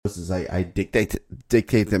is I dictate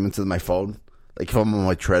them into my phone. Like if I'm on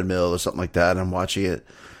my treadmill or something like that, I'm watching it.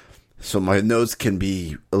 So my notes can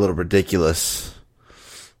be a little ridiculous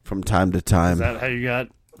from time to time. Is that how you got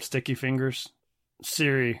sticky fingers?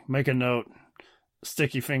 Siri, make a note.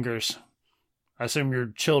 Sticky fingers. I assume your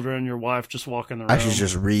children, your wife just walk in the room. I should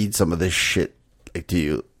just read some of this shit to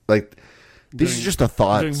you. Like, these are just the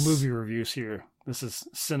thoughts. Doing movie reviews here. This is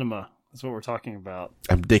cinema. That's what we're talking about.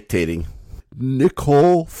 I'm dictating.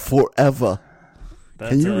 Nicole forever.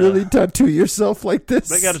 Can you really tattoo yourself like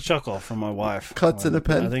this? I got a chuckle from my wife. Cuts in a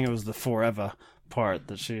pen. I think it was the forever part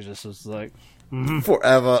that she just was like,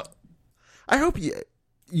 forever. I hope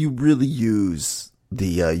you really use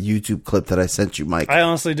the YouTube clip that I sent you, Mike. I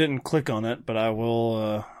honestly didn't click on it, but I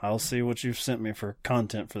will. I'll see what you've sent me for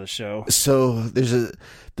content for the show. So there's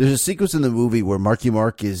a sequence in the movie where Marky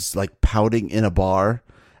Mark is like pouting in a bar,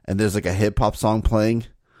 and there's like a hip hop song playing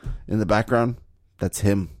in the background. That's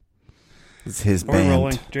him. It's his band. We're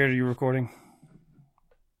rolling. Jared, are you recording?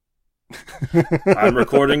 I'm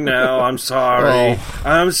recording now. I'm sorry.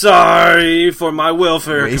 I'm sorry for my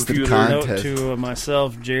welfare Wasted computer. content. Note to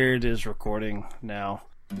myself, Jared is recording now.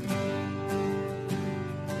 Ooh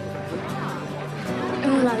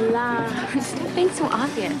la la. Stop being so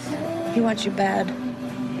obvious. He wants you bad.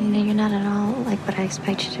 You know, you're not at all like what I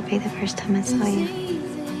expect you to be the first time I saw you.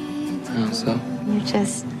 Oh, so? You're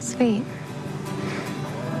just sweet.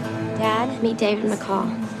 Dad, meet David McCall.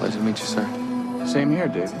 Pleasure to meet you, sir. Same here,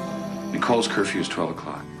 David. Nicole's curfew is 12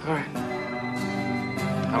 o'clock. All right.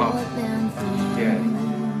 Hello. Yeah.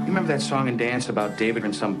 You remember that song and dance about David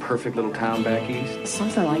in some perfect little town back east?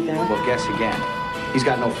 Something like that. Well, guess again. He's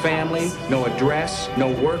got no family, no address,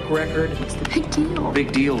 no work record. What's the big deal?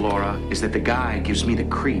 Big deal, Laura, is that the guy gives me the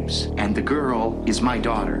creeps, and the girl is my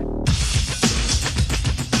daughter.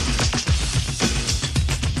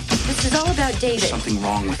 This is all about David. Something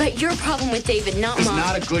wrong with But your problem with David, not He's mine.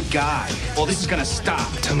 not a good guy. Well, this is gonna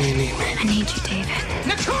stop. Tell me you need me. I need you, David.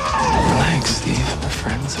 Nicole! Relax, Steve. We're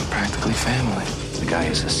friends and practically family. The guy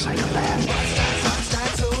is a psychopath.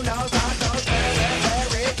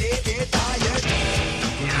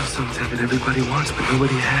 We have something that everybody wants, but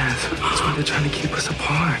nobody has. That's why they're trying to keep us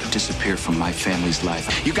apart. Disappear from my family's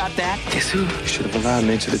life. You got that? Guess who? You should have allowed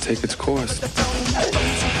nature to take its course.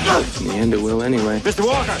 In the end, it will anyway. Mr.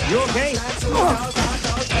 Walker, you okay?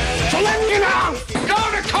 Surrender now! Go,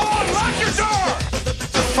 Nicole! Lock your door!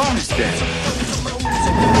 The phone is dead.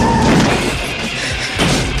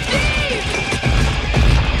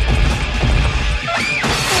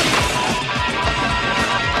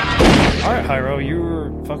 All right, Hyro, you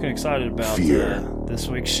were fucking excited about this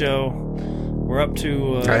week's show. We're up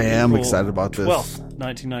to I am April excited about this. 12th,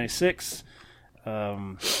 1996.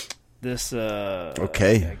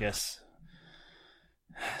 Okay. I guess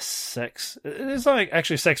sex. It's not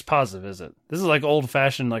actually sex positive, is it? This is like old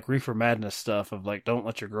fashioned like reefer madness stuff of like don't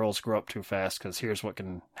let your girls grow up too fast because here's what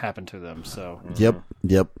can happen to them. So Yep.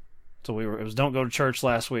 So it was don't go to church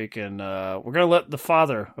last week, and we're gonna let the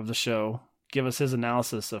father of the show give us his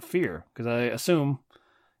analysis of Fear, because I assume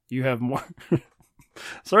you have more,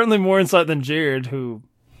 certainly more insight than Jared, who,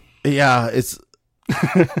 Yeah, it's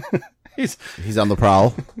he's on the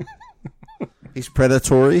prowl. He's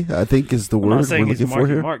predatory, I think is the I'm word not saying we're he's looking for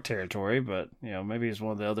Marky here. Mark territory, but you know maybe he's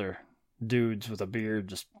one of the other dudes with a beard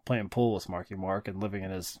just playing pool with Marky Mark and living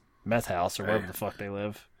in his meth house or wherever the fuck they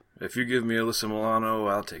live. If you give me Alyssa Milano,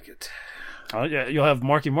 I'll take it. Oh yeah, you'll have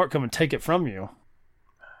Marky Mark come and take it from you.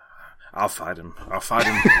 I'll fight him while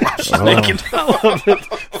she's naked. I love it.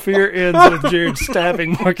 Fear ends with Jared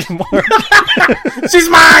stabbing Marky Mark. She's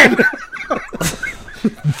mine!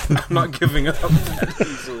 I'm not giving up that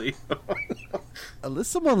easily.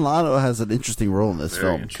 Alyssa Milano has an interesting role in this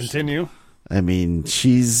film. Continue. I mean,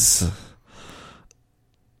 she's...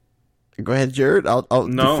 Go ahead, Jared. I'll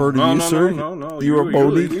defer to you, sir. No. You were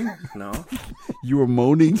moaning. leading? No. You were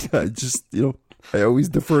moaning. I just, I always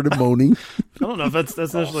defer to moaning. I don't know if that's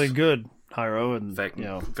necessarily good, Hyro, and Fake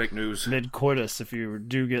news. mid coitus. If you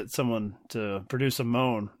do get someone to produce a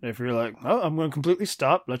moan, if you're like, "Oh, I'm going to completely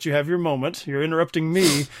stop, let you have your moment. You're interrupting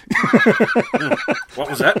me."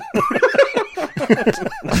 What was that?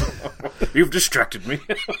 You've distracted me.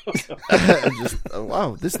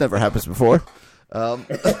 Wow, this never happens before.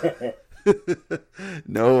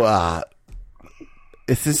 No,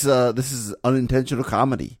 this is unintentional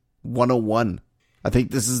comedy 101. I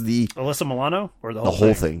think this is the Alyssa Milano or the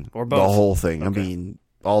whole thing or both. The whole thing. Okay. I mean,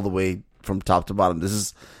 all the way from top to bottom. This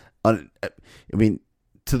is, I mean,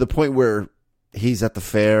 to the point where he's at the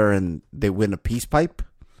fair and they win a peace pipe.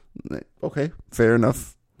 Okay, fair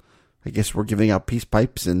enough. I guess we're giving out peace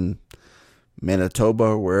pipes in Manitoba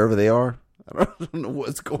or wherever they are. I don't know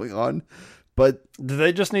what's going on, but Do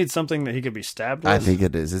they just need something that he could be stabbed with? I think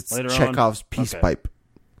it is. It's later on? Chekhov's peace Okay. pipe.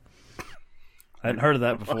 I hadn't heard of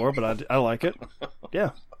that before, but I like it.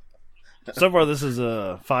 Yeah. So far, this is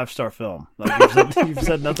a 5-star film. Like you've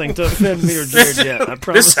said nothing to offend me or Jared yet. I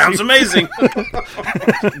promise. This sounds you. amazing.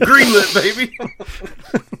 Greenlit, baby.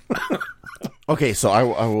 Okay, so I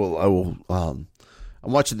will.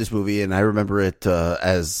 I'm watching this movie, and I remember it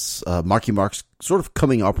as Marky Mark's sort of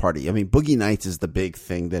coming out party. I mean, Boogie Nights is the big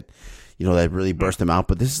thing that that really burst him out.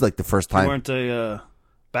 But this is like the first You time. weren't a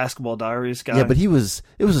Basketball Diaries guy. Yeah, but it was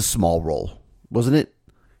a small role, wasn't it?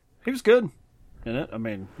 He was good in it. I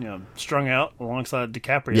mean, strung out alongside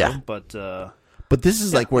DiCaprio. Yeah. But this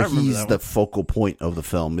is Yeah, like where I remember he's that the one. focal point of the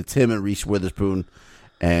film. It's him and Reese Witherspoon,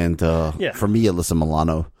 and Yeah. for me, Alyssa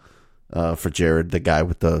Milano. For Jared, the guy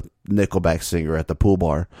with the Nickelback singer at the pool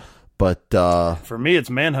bar. But for me, it's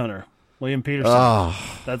Manhunter. William Peterson.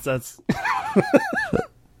 That's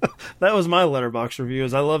that was my Letterboxd review.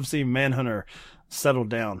 Is I love seeing Manhunter settle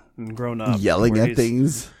down and grown up, yelling where at he's-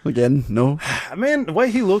 things again. No, Man, the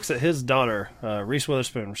way he looks at his daughter, Reese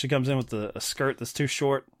Witherspoon, when she comes in with a skirt that's too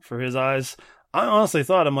short for his eyes, I honestly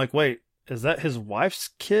thought, I'm like, wait, is that his wife's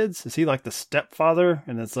kids? Is he like the stepfather?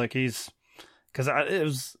 And it's like I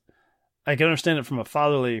can understand it from a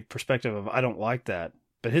fatherly perspective of I don't like that.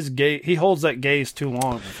 But he holds that gaze too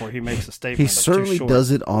long before he makes a statement. he of too certainly short.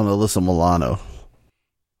 does it on Alyssa Milano.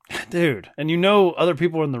 Dude. And other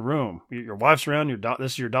people are in the room. Your wife's around.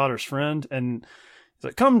 This is your daughter's friend, and he's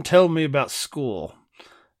like, "Come tell me about school,"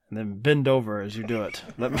 and then bend over as you do it.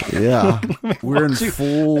 Let me. Yeah, we're in watch you.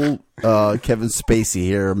 full Kevin Spacey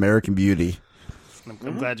here, American Beauty.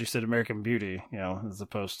 I'm glad you said American Beauty, as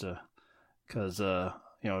opposed to because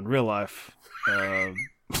in real life,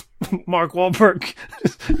 Mark Wahlberg,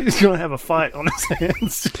 he's going to have a fight on his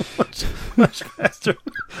hands much faster.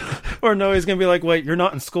 Or no, he's going to be like, wait, you're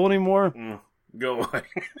not in school anymore? Go away.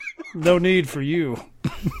 No need for you.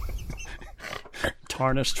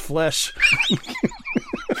 Tarnished flesh.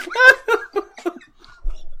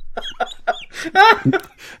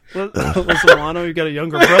 Listen, Milano, you got a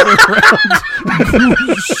younger brother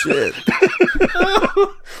around. Shit.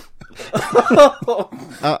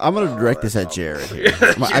 I'm gonna direct this at Jared here.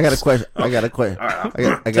 I got a question. I got a question.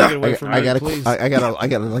 Take it away from me, please. I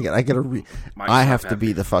have to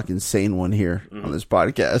be the fucking sane one here on this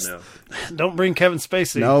podcast. No. Don't bring Kevin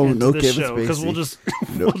Spacey No, into no this Kevin show, because we'll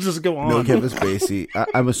Spacey. just go on. No Kevin Spacey.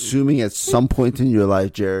 I'm assuming at some point in your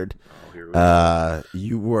life, Jared, Here we go.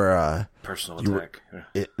 you were Personal attack.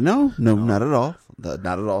 no, not at all.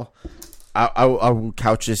 Not at all. I will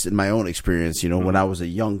couch this in my own experience. When I was a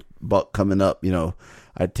young buck coming up,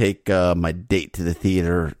 I'd take my date to the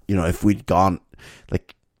theater. If we'd gone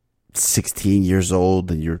like 16 years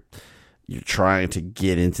old, and you're trying to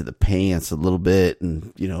get into the pants a little bit,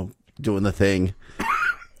 and doing the thing.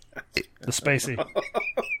 The Spacey.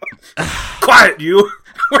 Quiet, you.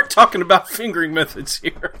 We're talking about fingering methods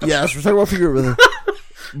here. Yes, we're talking about figure with it.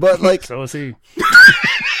 But like So is he.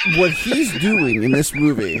 what he's doing in this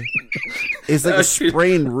movie is like a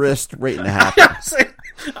sprained wrist waiting to happen.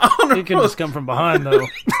 He can just come from behind, though.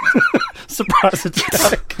 Surprise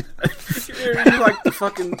attack. You're like the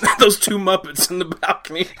fucking those two Muppets in the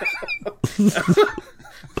balcony.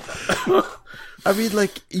 I mean,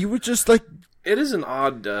 like you were just like It is an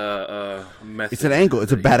odd method. it's an angle.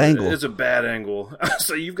 It's a bad angle. It's a bad angle.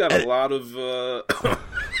 So you've got a lot of a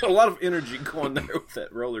lot of energy going there with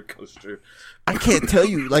that roller coaster. I can't tell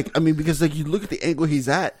you, because like you look at the angle he's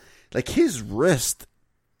at, like his wrist.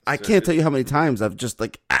 I can't tell you how many times I've just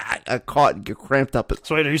I caught and get cramped up.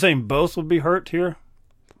 So wait, are you saying both would be hurt here?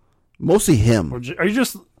 Mostly him. Or are you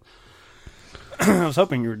just... I was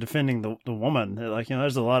hoping you were defending the woman. Like,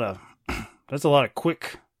 there's a lot of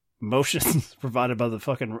quick motions provided by the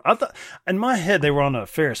fucking... I thought, in my head, they were on a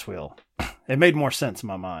Ferris wheel. It made more sense in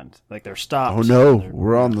my mind. Like, they're stopped. Oh no,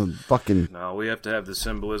 we're on the fucking. No, we have to have the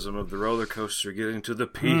symbolism of the roller coaster getting to the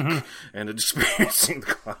peak and experiencing the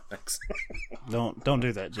climax. Don't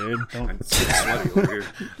do that, Jared. I'm Don't. sweaty over here.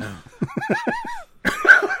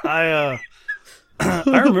 I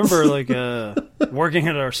remember working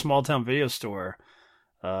at our small town video store.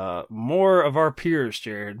 More of our peers,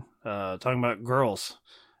 Jared, talking about girls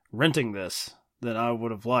renting this than I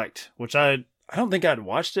would have liked. Which I don't think I'd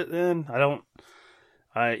watched it then.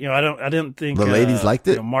 I didn't think The ladies liked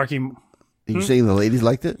it? Marky. Are you saying the ladies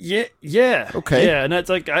liked it? Yeah. Okay. Yeah, and that's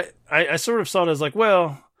like I sort of saw it as like,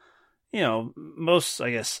 well, most,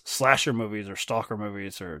 I guess, slasher movies or stalker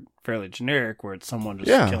movies are fairly generic, where it's someone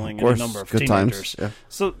just killing of course. a number of Good teenagers. times. Yeah.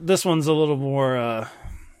 So this one's a little more, I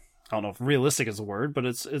don't know if realistic is the word, but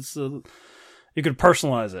it's you could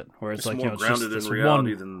personalize it where it's like, more it's grounded just in this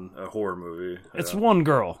reality one, than a horror movie. it's one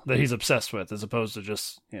girl that he's obsessed with, as opposed to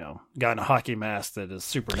just, guy in a hockey mask that is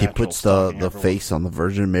supernatural. He puts the everyone. face on the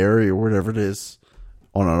Virgin Mary or whatever it is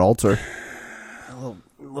on an altar. A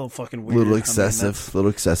little fucking weird. Little I mean, excessive.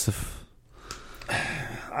 Little excessive.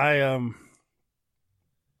 I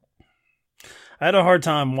had a hard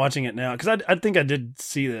time watching it now because I think I did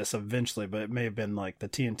see this eventually, but it may have been like the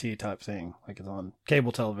TNT type thing, like it's on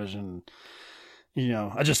cable television.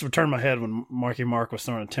 I just turned my head when Marky Mark was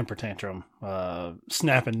throwing a temper tantrum,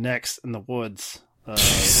 snapping necks in the woods.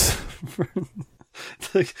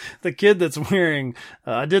 The kid that's wearing,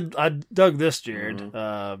 I dug this, Jared,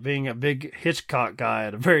 being a big Hitchcock guy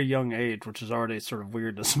at a very young age, which is already sort of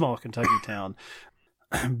weird in a small Kentucky town.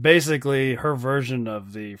 Basically, her version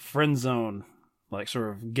of the friend zone, like sort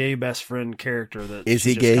of gay best friend character that is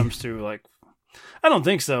he just gay? Comes to like, I don't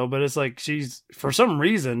think so, but it's like she's, for some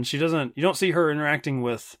reason, you don't see her interacting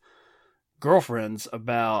with girlfriends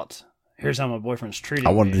about, here's how my boyfriend's treating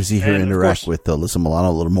me. I wanted to see her interact with Alyssa Milano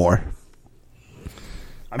a little more.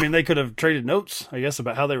 I mean, they could have traded notes, I guess,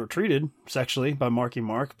 about how they were treated sexually by Marky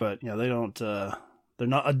Mark, but they don't. They're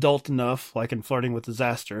not adult enough, like in Flirting with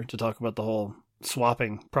Disaster, to talk about the whole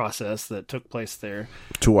swapping process that took place there.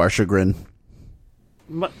 To our chagrin.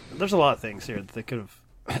 But there's a lot of things here that they could have.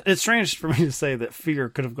 It's strange for me to say that Fear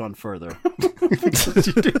could have gone further. Because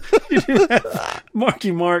you do have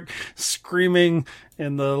Marky Mark screaming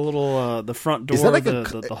in the little the front door. Is that like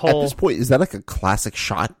the whole, at this point, is that like a classic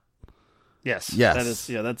shot? Yes. That is.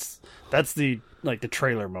 That's the the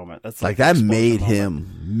trailer moment. That's like that made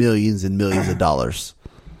him millions and millions of dollars.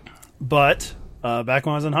 But back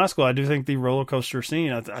when I was in high school, I do think the roller coaster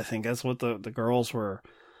scene. I think that's what the girls were.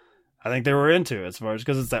 I think they were into, as far as,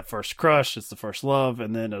 because it's that first crush, it's the first love,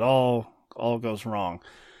 and then it all goes wrong.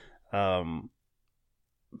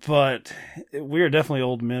 But we are definitely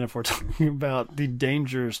old men if we're talking about the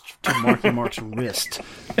dangers to Marky Mark's wrist.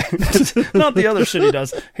 Not the other shit he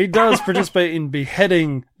does. He does participate in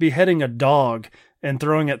beheading a dog and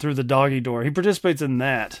throwing it through the doggy door. He participates in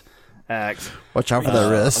that act. Watch out for that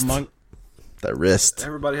wrist. That wrist.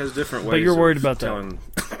 Everybody has different ways. But you're worried about telling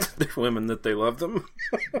their women that they love them.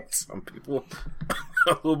 Some people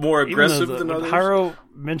a little more aggressive than others. Hyro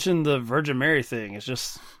mentioned the Virgin Mary thing. It's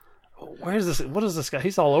just, where is this? What is this guy?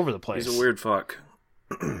 He's all over the place. He's a weird fuck.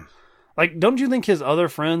 Like, don't you think his other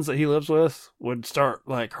friends that he lives with would start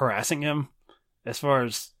like harassing him as far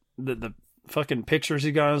as the fucking pictures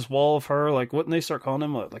he got on his wall of her? Like, wouldn't they start calling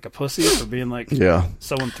him like a pussy for being like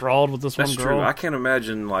so enthralled with this That's one girl? True. I can't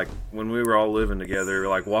imagine like when we were all living together,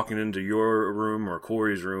 like walking into your room or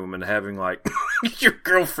Corey's room and having like your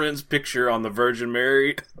girlfriend's picture on the Virgin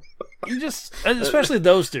Mary. You just, especially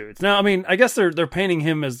those dudes. Now, I mean, I guess they're painting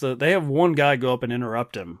him as they have one guy go up and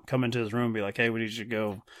interrupt him, come into his room, and be like, "Hey, we need you to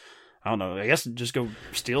go." I don't know. I guess just go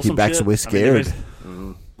steal some shit. He backs away scared.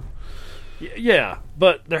 Yeah,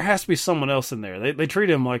 but there has to be someone else in there. They treat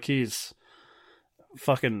him like he's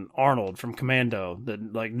fucking Arnold from Commando,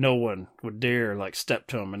 that like no one would dare like step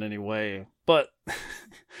to him in any way. But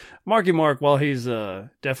Marky Mark, while he's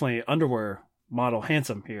definitely underwear model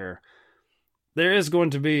handsome here, there is going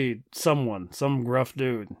to be some gruff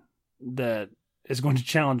dude that is going to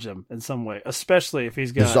challenge him in some way, especially if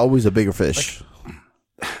he's got. There's always a bigger fish.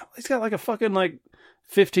 He's got like a fucking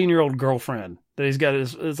 15-year-old girlfriend that he's got.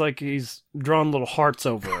 It's like he's drawn little hearts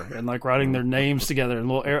over and like writing their names together in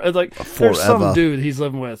little air. Like there's some dude he's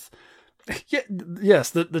living with. Yeah,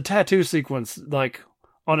 yes, the tattoo sequence like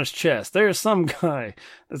on his chest. There's some guy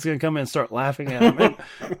that's gonna come in and start laughing at him. And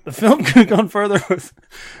the film could have gone further with.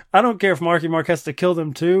 I don't care if Marky Mark has to kill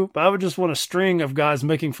them too, but I would just want a string of guys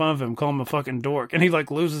making fun of him, call him a fucking dork, and he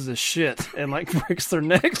like loses his shit and like breaks their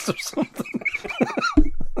necks or something.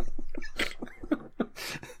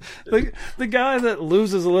 The guy that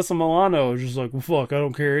loses Alyssa Milano is just like, well, fuck, I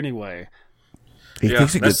don't care anyway. He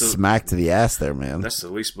thinks he gets smacked to the ass there, man. That's the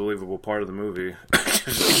least believable part of the movie.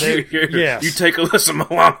 Yes. You take Alyssa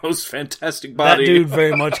Milano's fantastic body. That dude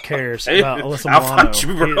very much cares about Alyssa Milano. I'll fight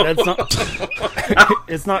you, bro.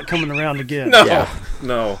 It's not coming around again.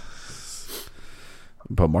 No.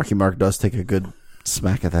 But Marky Mark does take a good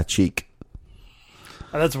smack at that cheek.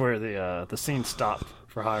 That's where the scene stopped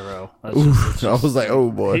for Hyro. I was like,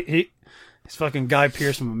 oh boy. He's fucking Guy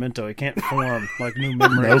Pearce from Memento. He can't form like new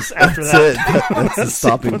memories after that. That's the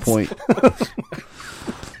stopping point.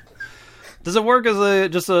 Does it work as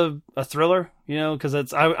just a thriller?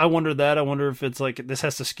 Because I wonder that. I wonder if it's like this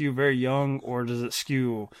has to skew very young, or does it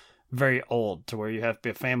skew very old to where you have to be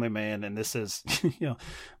a family man? And this is,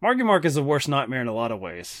 Marky Mark is the worst nightmare in a lot of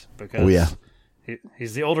ways because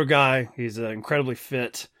he's the older guy. He's incredibly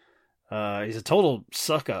fit. He's a total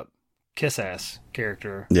suck up, kiss ass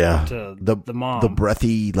character. Yeah, to the mom, the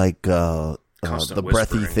breathy the breathy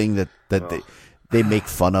whispering. thing that they make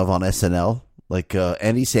fun of on SNL. Like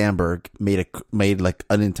Andy Samberg made like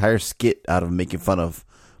an entire skit out of making fun of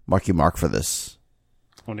Marky Mark for this.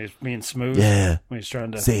 when he's being smooth. Yeah, when he's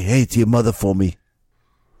trying to say hey to your mother for me.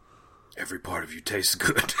 Every part of you tastes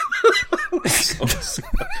good. So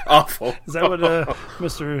awful. Is that what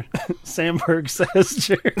Mr. Sandberg says,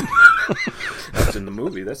 Jared? That's in the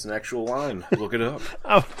movie. That's an actual line. Look it up.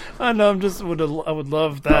 I know. I would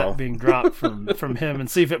love that being dropped from him and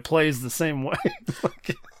see if it plays the same way.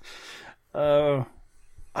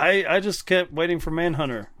 I just kept waiting for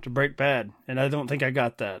Manhunter to break bad, and I don't think I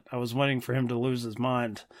got that. I was waiting for him to lose his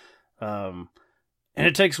mind. And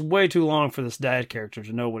it takes way too long for this dad character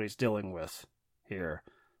to know what he's dealing with here.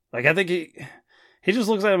 Like, I think he just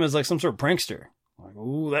looks at him as like some sort of prankster. Like,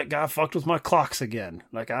 ooh, that guy fucked with my clocks again.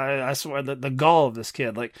 Like, I swear that the gall of this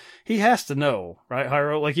kid, like, he has to know, right,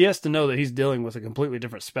 Hyro? Like, he has to know that he's dealing with a completely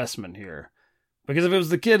different specimen here. Because if it was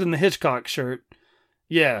the kid in the Hitchcock shirt,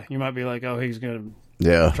 yeah, you might be like, oh, he's going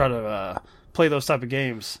to try to play those type of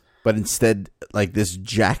games. But instead, like, this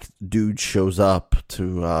jacked dude shows up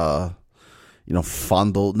to,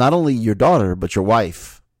 fondle not only your daughter, but your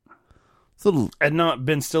wife. And not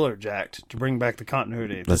Ben Stiller jacked to bring back the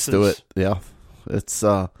continuity. Let's do it. Yeah. It's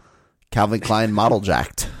Calvin Klein model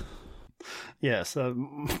jacked. Yes,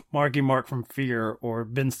 Marky Mark from Fear or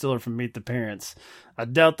Ben Stiller from Meet the Parents. I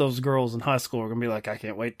doubt those girls in high school are going to be like, I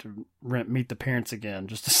can't wait to rent Meet the Parents again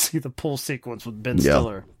just to see the pool sequence with Ben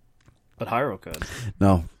Stiller. But Hyro could.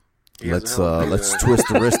 No. Let's twist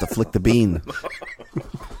the wrist to flick the bean.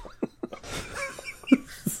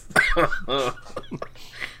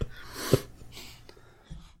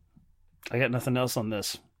 I got nothing else on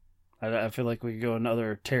this. I feel like we could go in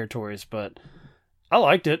other territories, but I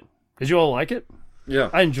liked it. Did you all like it? Yeah.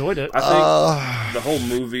 I enjoyed it. I think the whole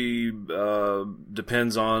movie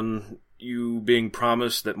depends on you being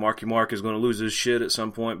promised that Marky Mark is going to lose his shit at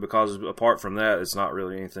some point, because apart from that, it's not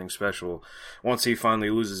really anything special. Once he finally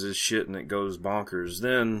loses his shit and it goes bonkers,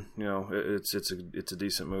 then, it's a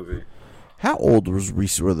decent movie. How old was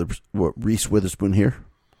Reese Witherspoon here?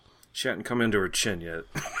 She hadn't come into her chin yet.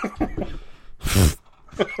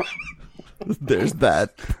 There's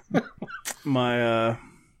that. My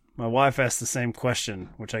wife asked the same question,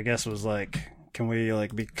 which I guess was like, can we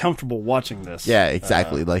be comfortable watching this? Yeah,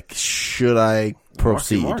 exactly. Should I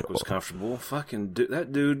proceed? Mark was comfortable. Fucking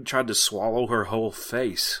that dude tried to swallow her whole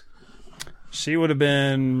face. She would have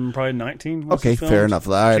been probably 19. Okay, fair enough.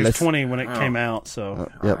 All right, she was 20 when it came out. So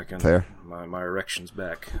fair. My erection's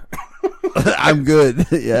back. I'm good.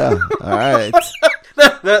 Yeah. All right.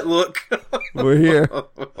 that look. We're here.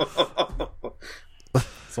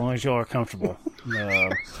 As long as you are comfortable,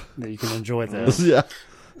 that you can enjoy this. Yeah.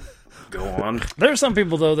 Go on. There are some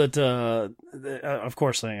people though that, of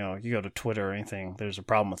course, you go to Twitter or anything, there's a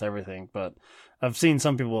problem with everything. But I've seen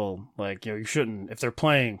some people you shouldn't, if they're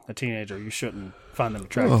playing a teenager, you shouldn't find them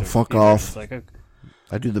attractive. Oh, fuck off! It's like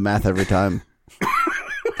I do the math every time.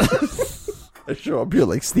 I show up here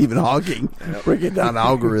like Stephen Hawking, breaking down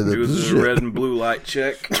algorithms. Do the red and blue light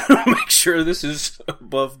check. Make sure this is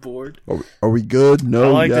above board. Are we good? No.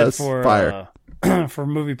 I like yes. that for fire. For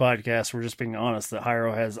movie podcasts, we're just being honest that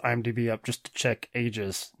Hyro has IMDb up just to check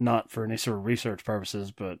ages, not for any sort of research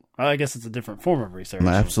purposes, but I guess it's a different form of research.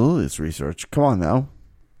 Absolutely, it's research. Come on now.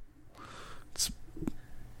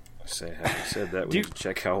 Having said that, we need to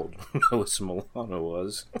check how old Alyssa Milano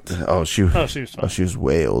was. She was fine. She was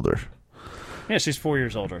way older. Yeah, she's 4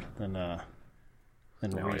 years older than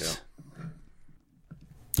Reese. Yeah.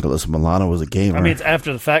 Alyssa Milano was a gamer. I mean, it's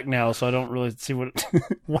after the fact now, so I don't really see what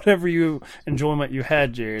whatever enjoyment you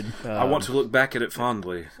had, Jared. I want to look back at it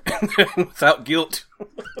fondly, without guilt.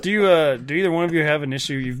 Do either one of you have an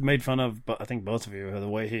issue you've made fun of? But I think both of you, the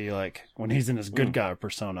way he when he's in his good guy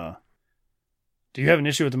persona. Do you have an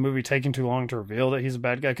issue with the movie taking too long to reveal that he's a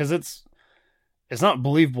bad guy? Because it's not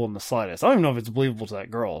believable in the slightest. I don't even know if it's believable to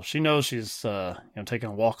that girl. She knows she's taking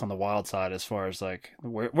a walk on the wild side as far as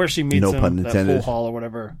where she meets no him, pun that intended. pool hall or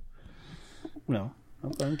whatever. No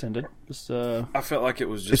pun intended. Just I felt like it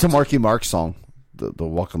was just... It's a Marky Mark song. The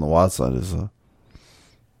Walk on the Wild Side is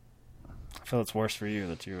I feel it's worse for you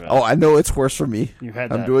that you... I know it's worse for me. You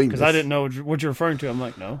had I'm that. doing because I didn't know what you're referring to. I'm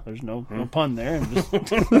like, no, there's no pun there. I'm just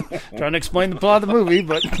trying to explain the plot of the movie,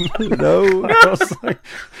 but no. I was like,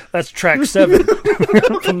 that's track 7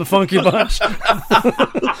 from the Funky Bunch.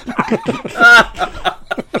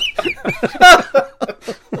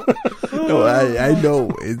 No, I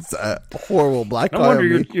know it's a horrible black. No wonder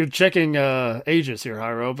you're checking ages here,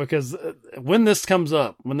 Hyro, because when this comes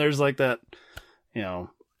up, when there's like that,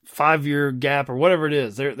 5-year gap or whatever it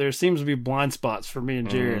is, there seems to be blind spots for me and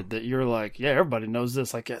Jared that you're like, yeah, everybody knows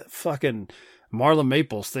this, like a fucking Marla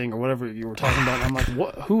Maples thing or whatever you were talking about. And I'm like,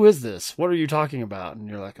 what? Who is this? What are you talking about? And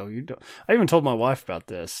you're like, oh, you don't. I even told my wife about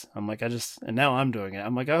this. I'm like, and now I'm doing it.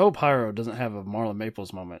 I'm like, I hope Hyro doesn't have a Marla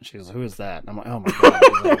Maples moment. She goes, who is that? And I'm like, oh my God.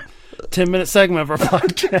 It was like a 10-minute segment of our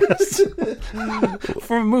podcast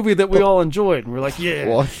for a movie that we all enjoyed. And we're like, yeah,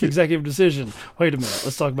 Well, executive decision. Wait a minute.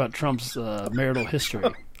 Let's talk about Trump's marital history.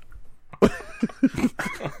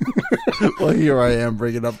 Well, here I am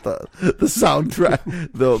bringing up the soundtrack,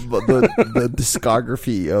 the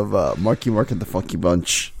discography of Marky Mark and the Funky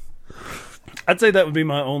Bunch. I'd say that would be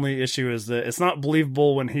my only issue, is that it's not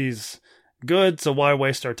believable when he's good, so why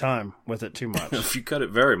waste our time with it too much? If you cut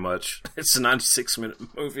it very much, it's a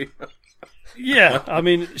 96-minute movie. Yeah, I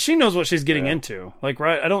mean, she knows what she's getting into. Like,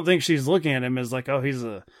 right? I don't think she's looking at him as like, oh, he's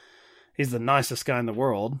the nicest guy in the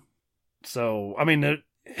world. So, I mean,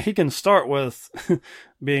 he can start with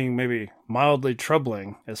being maybe mildly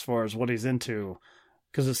troubling as far as what he's into,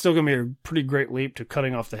 because it's still going to be a pretty great leap to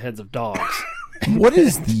cutting off the heads of dogs. What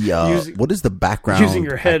is the background? Using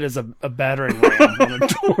your head as a battering ram on a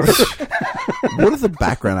door. What are the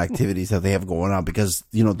background activities that they have going on? Because,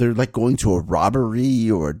 they're like going to a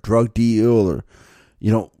robbery or a drug deal, or,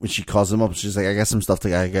 when she calls them up, she's like, I got some stuff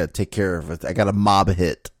I got to take care of. I got a mob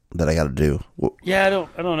hit that I got to do. Yeah, I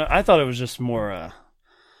don't know. I thought it was just more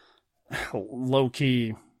low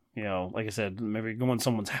key, like I said, maybe going to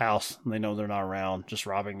someone's house and they know they're not around, just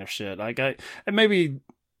robbing their shit. Like I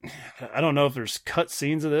don't know if there's cut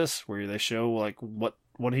scenes of this where they show like what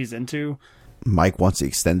he's into. Mike wants the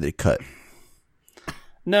extended cut.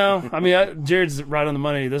 No, I mean, Jared's right on the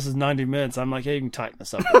money. This is 90 minutes. I'm like, hey, you can tighten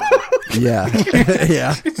this up. Yeah.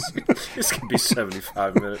 Yeah. This could be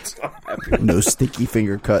 75 minutes. I'm happy. No sticky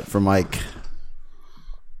finger cut for Mike.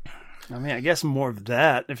 I mean, I guess more of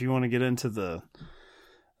that if you want to get into the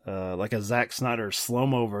like a Zack Snyder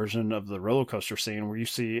slow-mo version of the roller coaster scene where you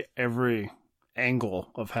see every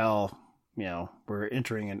angle of how, we're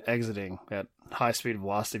entering and exiting at high speed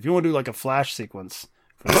velocity. If you want to do like a flash sequence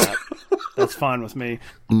for that, that's fine with me.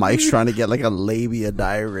 Mike's trying to get like a labia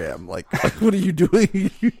diagram. Like what are you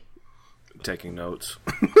doing? Taking notes.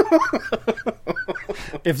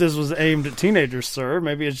 If this was aimed at teenagers, sir,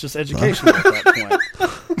 maybe it's just educational at that point.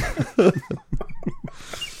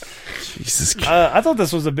 Jesus Christ. I thought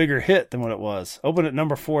this was a bigger hit than what it was. Opened at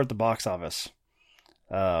number 4 at the box office.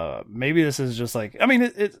 Maybe this is just like, I mean,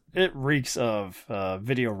 it reeks of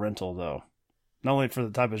video rental though. Not only for the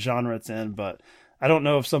type of genre it's in, but I don't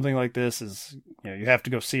know if something like this is, you have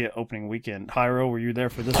to go see it opening weekend. Hyro, were you there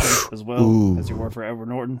for this one as well? Ooh. As you were for Edward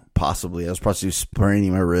Norton? Possibly. I was probably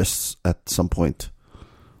spraining my wrists at some point.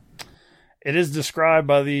 It is described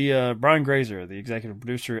by the Brian Grazer, the executive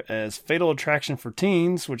producer, as Fatal Attraction for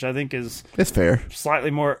teens, which I think is It's fair. slightly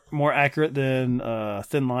more accurate than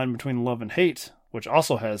Thin Line Between Love and Hate, which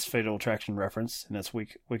also has Fatal Attraction reference in its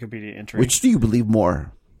Wikipedia entry. Which do you believe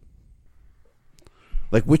more?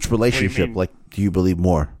 Like, which relationship, mean? like, do you believe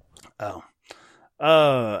more? Oh.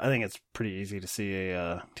 I think it's pretty easy to see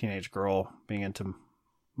a teenage girl being into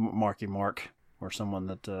Marky Mark or someone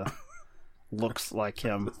that looks like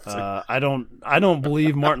him. I don't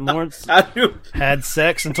believe Martin Lawrence had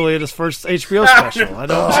sex until he had his first HBO special. I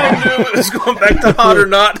knew it was going back to Hot or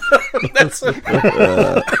Not. That's damn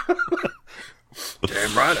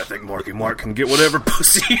right. I think Marky Mark can get whatever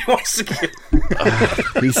pussy he wants to get.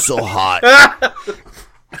 He's so hot.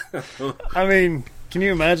 I mean, can you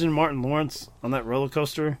imagine Martin Lawrence on that roller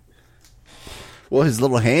coaster? Well, his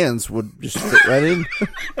little hands would just fit right in.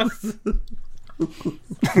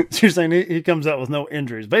 So you're saying he comes out with no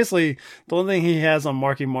injuries. Basically, the only thing he has on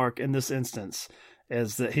Marky Mark in this instance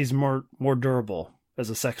is that he's more durable as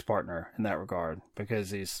a sex partner in that regard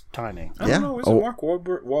because he's tiny. I don't know. Isn't Mark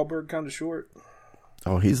Wahlberg kind of short?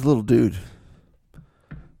 Oh, he's a little dude.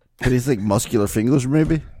 But he's like muscular fingers,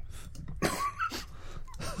 maybe?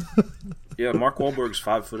 Yeah, Mark Wahlberg's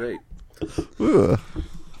 5'8". Ugh.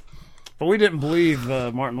 But we didn't believe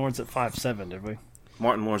Martin Lawrence at 5'7", did we?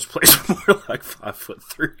 Martin Lawrence plays more like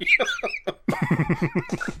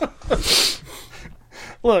 5'3".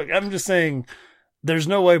 Look, I'm just saying, there's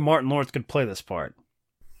no way Martin Lawrence could play this part.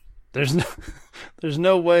 There's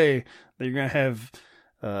no way that you're gonna have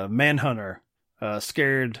Manhunter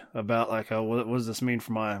scared about like, oh, what does this mean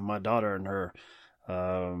for my daughter and her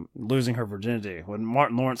losing her virginity when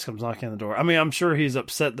Martin Lawrence comes knocking on the door. I mean, I'm sure he's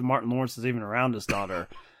upset that Martin Lawrence is even around his daughter.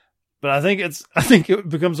 But I think it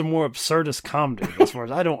becomes a more absurdist comedy as far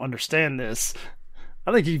as I don't understand this.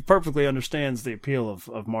 I think he perfectly understands the appeal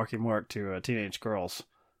of Marky Mark to teenage girls.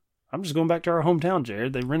 I'm just going back to our hometown,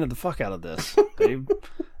 Jared. They rented the fuck out of this.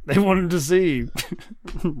 They wanted to see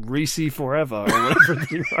Reese Forever or whatever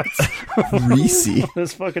he writes. Reese.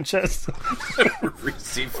 His fucking chest.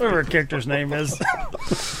 Reese. Whatever her character's name is.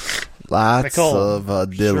 Lots of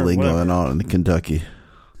diddling Sure, going on in Kentucky.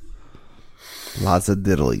 Lots of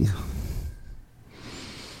diddling.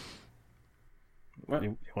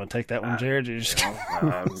 You want to take that one, Jared? You just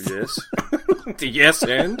Yes. Yes,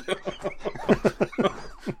 and?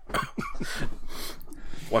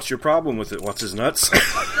 What's your problem with it? What's his nuts?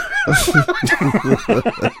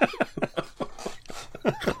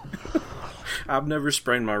 I've never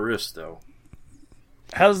sprained my wrist, though.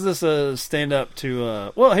 How does this stand up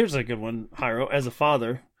to... well, here's a good one, Hyro. As a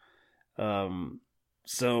father, so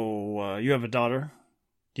you have a daughter.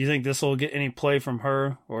 Do you think this will get any play from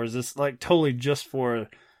her? Or is this like totally just for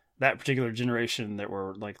that particular generation that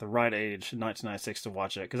were like the right age in 1996 to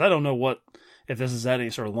watch it? Because I don't know if this is any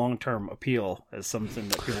sort of long-term appeal as something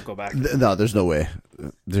that people go back to. No, there's no way.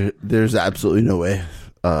 There's absolutely no way.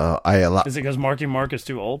 Is it because Marky Mark is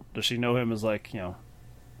too old? Does she know him as like,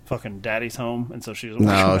 fucking daddy's home, and so she doesn't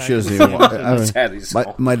watch No, it she doesn't even watch Daddy's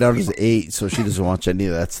home. my daughter's 8, so she doesn't watch any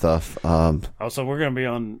of that stuff. So we're gonna be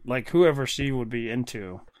on like whoever she would be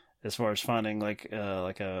into, as far as finding like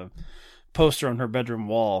a poster on her bedroom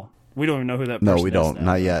wall. We don't even know who that person is. No, we don't. now.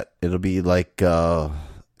 Not yet. It'll be like,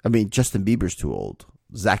 Justin Bieber's too old.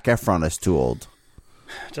 Zac Efron is too old.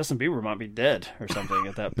 Justin Bieber might be dead or something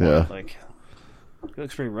at that point. Yeah. Like, it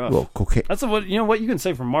looks pretty rough. Well, cocaine. That's what you can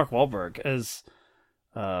say from Mark Wahlberg as.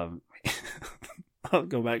 I'll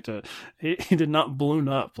go back to he did not balloon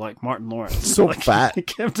up like Martin Lawrence. So like, fat. He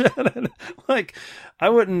kept at it. Like I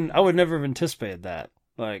would never have anticipated that.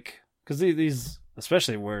 Like because these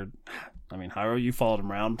especially where Hyro, you followed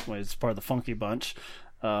him around when he's part of the Funky Bunch.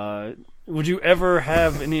 Would you ever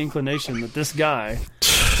have any inclination that this guy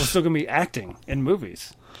was still going to be acting in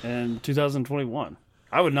movies in 2021?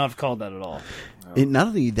 I would not have called that at all. Not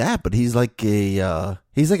only that, but he's like a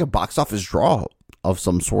box office draw of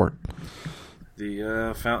some sort.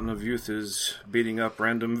 The Fountain of Youth is beating up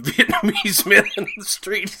random Vietnamese men in the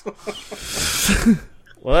street.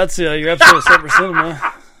 Well, that's your episode of Separate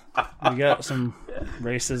Cinema. We got some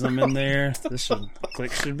racism in there.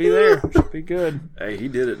 Click should be there. Should be good. Hey, he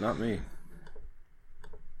did it, not me.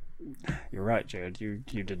 You're right, Jared. You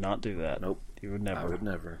did not do that. Nope. You would never. I would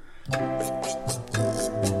never.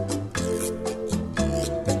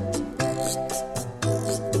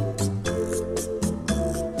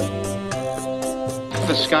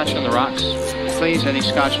 The scotch on the rocks, please. Any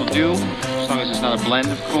scotch will do, as long as it's not a blend,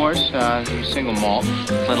 of course. Single malt.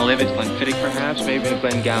 Glenlivet, Glenfiddich, perhaps, maybe a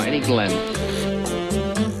Glengow, any Glen.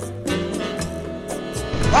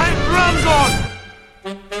 Right drums on!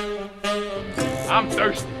 I'm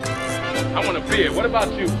thirsty. I want a beer. What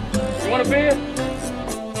about you? You want a beer?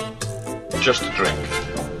 Just a drink.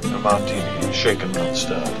 A martini, shaken, not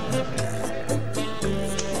stirred.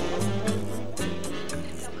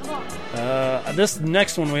 This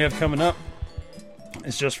next one we have coming up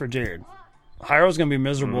is just for Jared. Hyro's going to be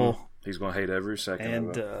miserable. He's going to hate every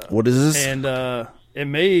second of it. What is this? And it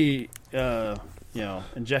may,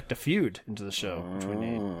 inject a feud into the show, which we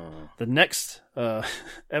need. The next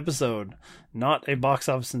episode, not a box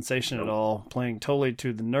office sensation at all, playing totally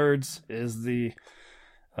to the nerds, is the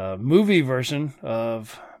movie version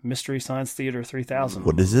of Mystery Science Theater 3000.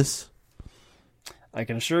 What is this? I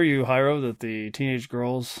can assure you, Hyro, that the teenage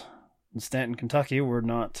girls in Stanton, Kentucky were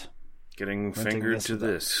not getting fingered to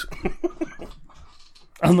this.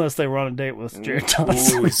 Unless they were on a date with Jared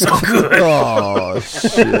Thomas. Ooh, he's so good. Oh,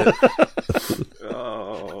 shit.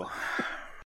 Oh.